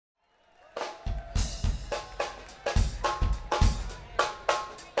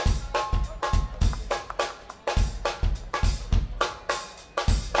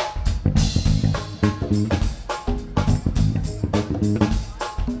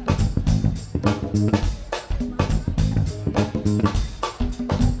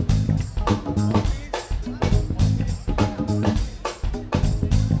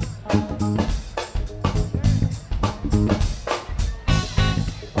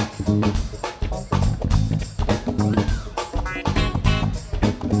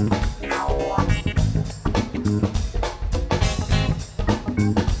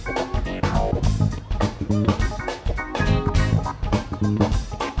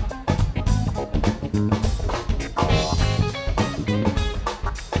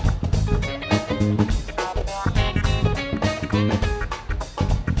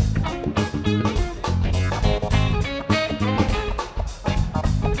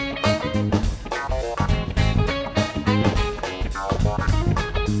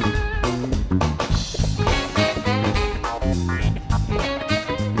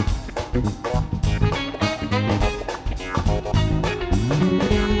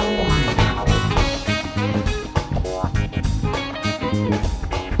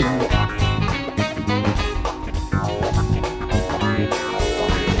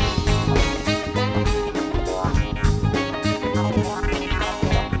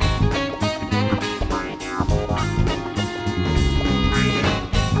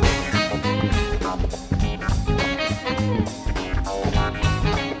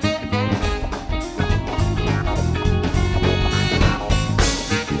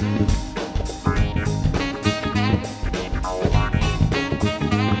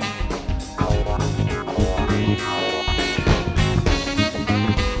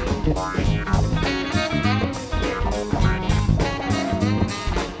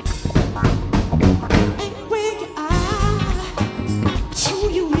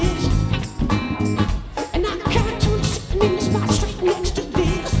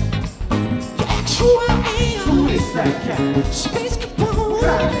Space Capone.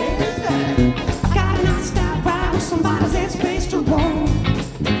 I got a nice style ride with somebody's in space to roam.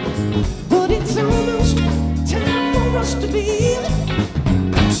 But it's almost time for us to leave.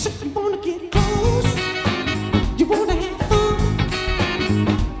 So you wanna get close, you wanna have fun.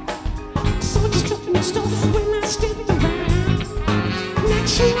 So just drop me stuff when I step around.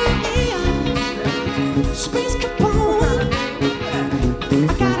 Next year I am Space Capone.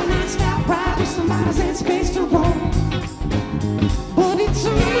 I got a nice style ride with somebody's in space to roam.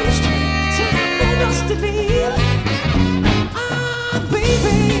 To leave. Ah,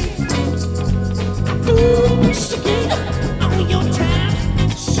 baby, do this again on your time.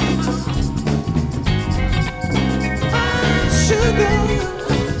 Ah, sugar,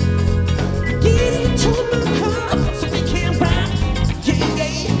 get into my car so we can ride. Yeah,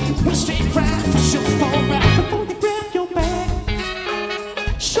 yeah, we'll stay right for sure for a ride. Before you grab your bag,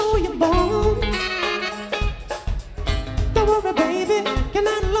 show your bone. Don't worry, baby, you're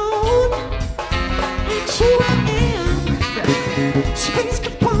not alone. Who I am, Space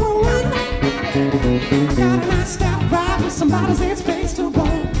Capone. I got a nice style ride with somebody's in space to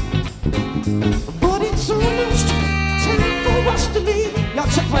roam. But it's almost time for us to leave. Y'all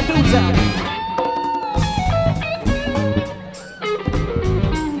check my dudes out.